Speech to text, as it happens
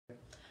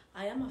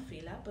I am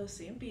HAFEELA,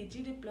 pursuing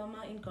PG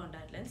Diploma in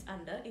Contact Lens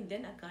under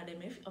Indian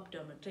Academy of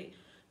Optometry.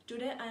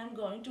 Today I am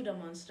going to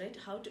demonstrate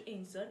how to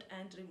insert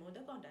and remove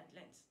the contact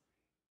lens.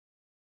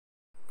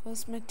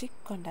 Cosmetic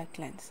contact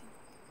lens.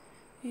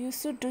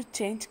 Used to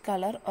change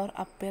color or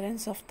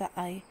appearance of the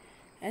eye,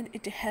 and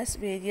it has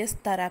various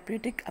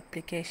therapeutic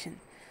applications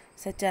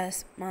such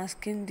as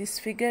masking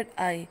disfigured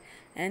eye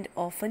and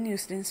often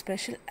used in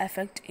special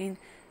effect in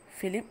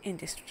film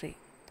industry.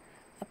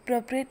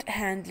 Appropriate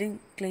handling,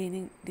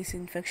 cleaning,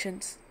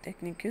 disinfections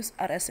techniques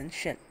are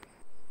essential.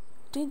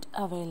 Tint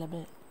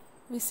available.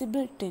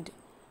 Visible tint.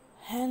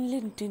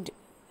 Handling tint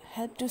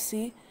help to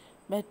see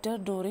better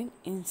during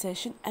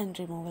insertion and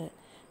removal.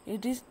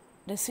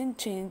 Doesn't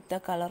change the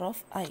color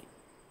of eye.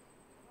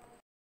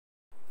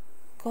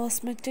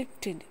 Cosmetic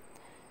tint.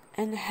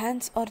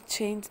 Enhance or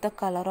change the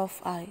color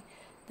of eye.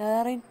 There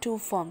are in two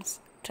forms,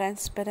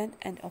 transparent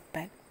and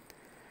opaque.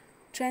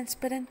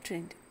 Transparent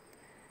tint.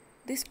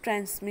 This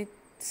transmits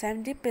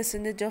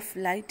 70% of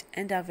light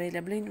and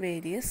available in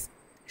various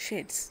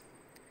shades.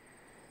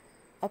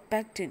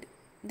 Opaque tint.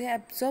 They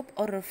absorb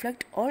or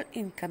reflect all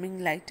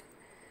incoming light,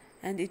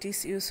 and it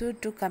is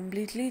used to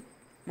completely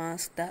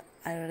mask the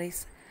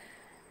iris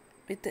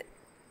with a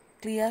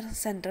clear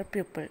center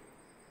pupil.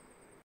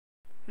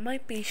 My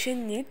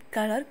patient need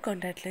color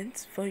contact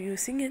lens for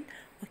using an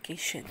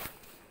occasion.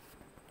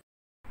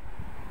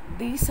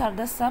 These are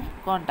the some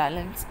contact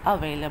lens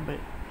available,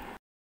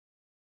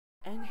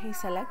 and he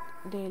select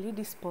daily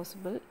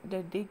disposable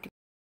deadly.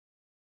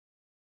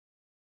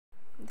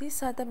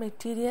 These are the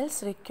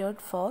materials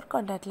required for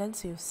contact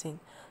lens using: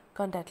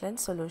 contact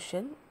lens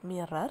solution,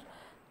 mirror,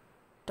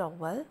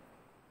 towel,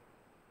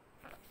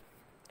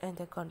 and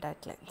the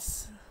contact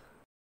lens.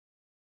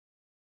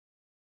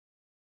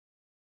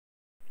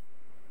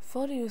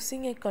 For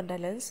using a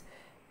contact lens,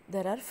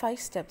 there are 5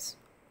 steps: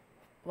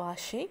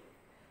 washing,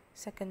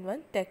 second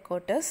one take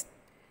out test,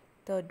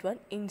 third one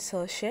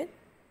insertion,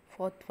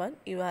 fourth one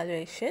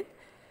evaluation,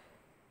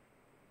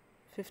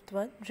 fifth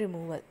one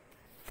removal.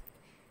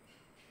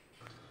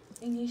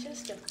 Initial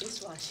step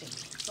is washing.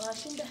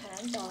 Washing the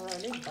hand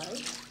thoroughly by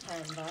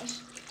hand wash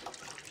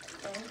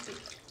and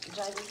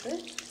dry with a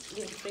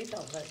lint-free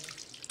towel,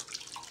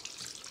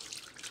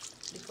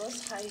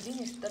 because hygiene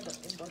is the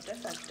important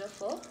factor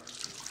for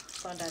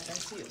contact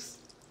lens use.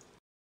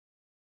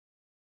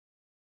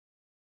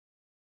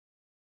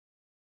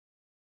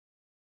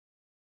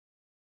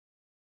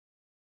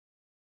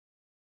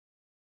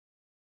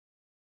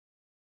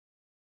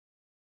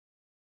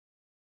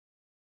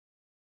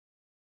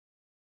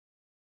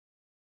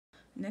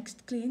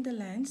 Next, clean the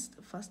lens.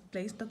 First,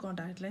 place the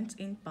contact lens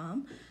in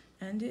palm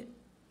and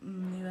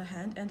your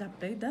hand and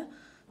apply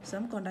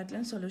some contact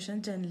lens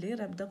solution. Gently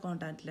rub the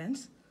contact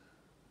lens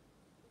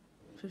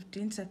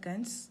 15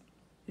 seconds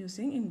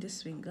using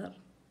index finger.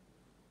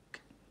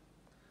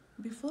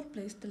 Before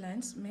place the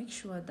lens, make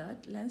sure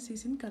that lens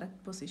is in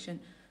correct position.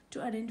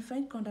 To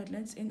identify contact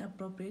lens in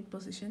appropriate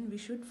position, we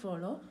should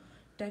follow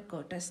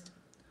take-out test.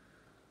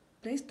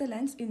 Place the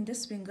lens in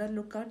this finger,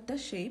 look at the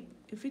shape.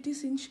 If it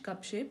is in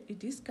cup shape,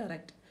 it is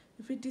correct.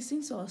 If it is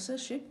in saucer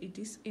shape, it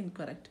is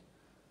incorrect.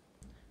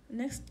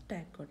 Next,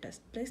 take-out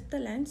test. Place the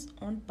lens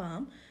on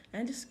palm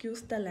and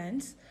squeeze the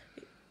lens.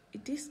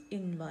 It is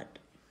inward.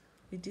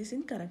 It is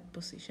in correct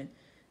position.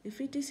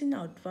 If it is in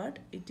outward,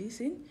 it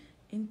is in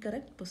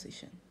incorrect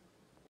position.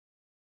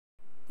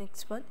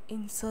 Next one,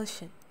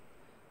 insertion.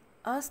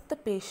 Ask the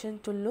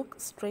patient to look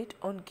straight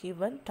on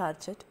given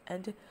target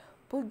and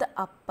pull the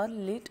upper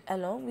lid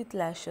along with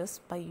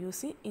lashes by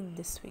using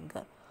index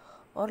finger,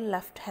 or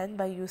left hand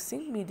by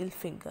using middle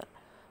finger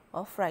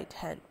of right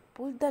hand.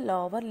 Pull the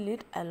lower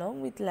lid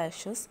along with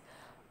lashes.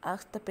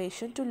 Ask the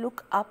patient to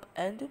look up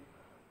and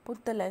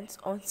put the lens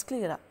on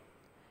sclera.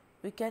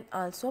 We can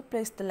also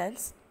place the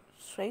lens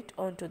straight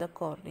onto the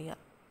cornea.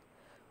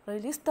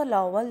 Release the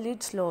lower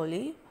lid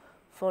slowly,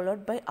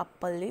 followed by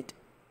upper lid.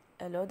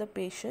 Allow the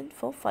patient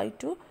for 5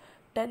 to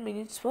 10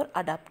 minutes for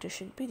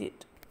adaptation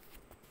period.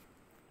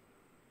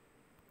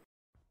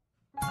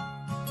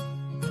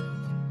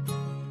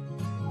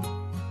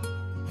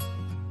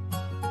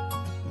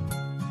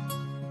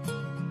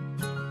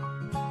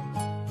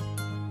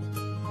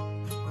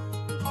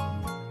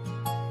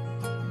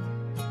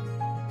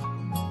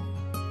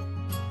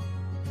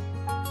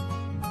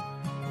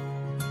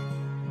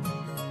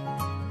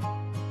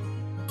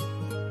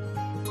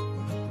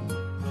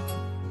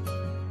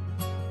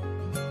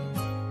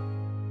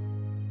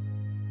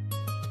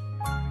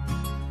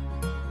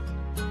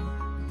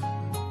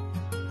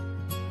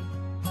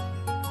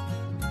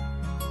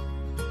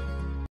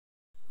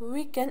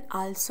 We can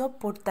also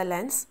put the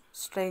lens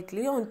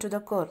straightly onto the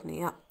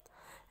cornea.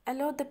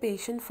 Allow the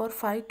patient for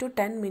 5 to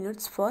 10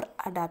 minutes for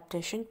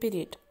adaptation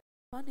period.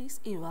 One is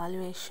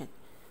evaluation.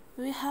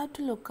 We have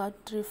to look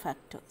at 3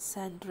 factors: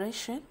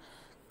 centration,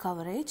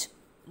 coverage,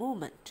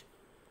 movement.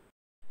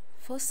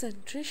 For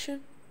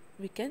centration,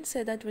 we can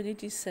say that when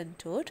it is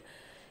centered,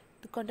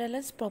 the contact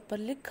lens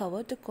properly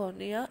covers the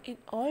cornea in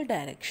all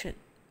directions.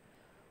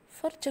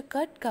 For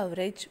checkered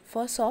coverage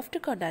for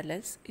soft contact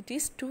lens, it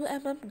is 2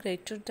 mm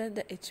greater than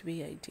the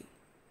HBID.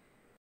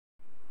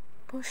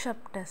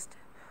 Push-up test.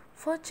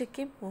 For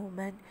checking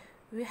movement,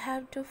 we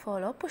have to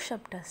follow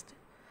push-up test.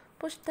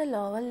 Push the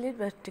lower lid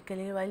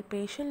vertically while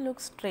patient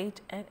looks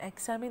straight and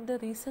examine the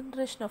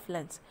recentration of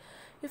lens.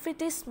 If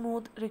it is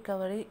smooth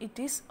recovery, it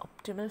is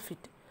optimal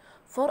fit.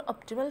 For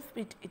optimal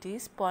fit, it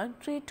is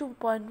 0.3 to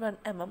 0.1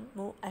 mm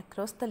move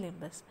across the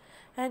limbus,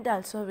 and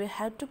also we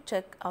have to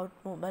check out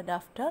movement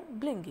after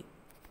blinking.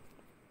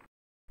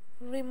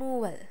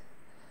 Removal.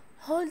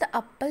 Hold the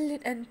upper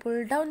lid and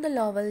pull down the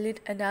lower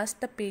lid and ask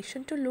the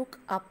patient to look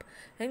up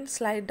and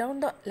slide down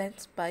the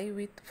lens by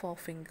with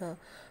forefinger.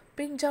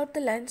 Pinch out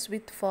the lens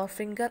with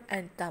forefinger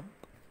and thumb.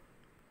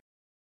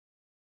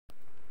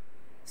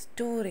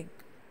 Storing.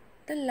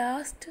 The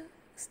last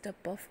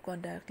step of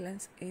contact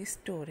lens is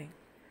storing.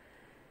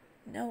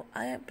 Now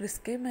I am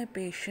prescribing my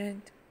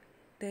patient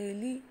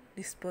daily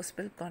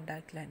disposable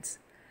contact lens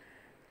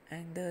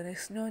and there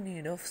is no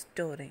need of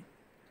storing.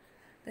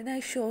 Then I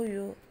show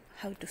you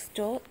how to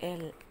store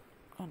a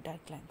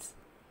contact lens.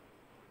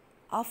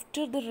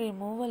 After the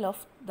removal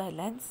of the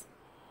lens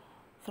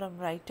from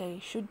right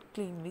eye should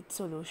clean with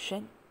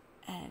solution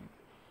and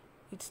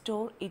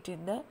store it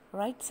in the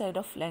right side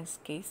of lens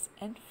case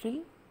and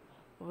fill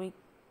with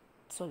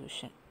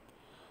solution.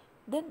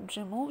 Then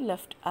remove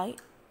left eye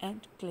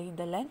and clean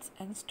the lens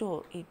and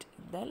store it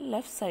in the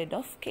left side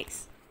of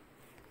case.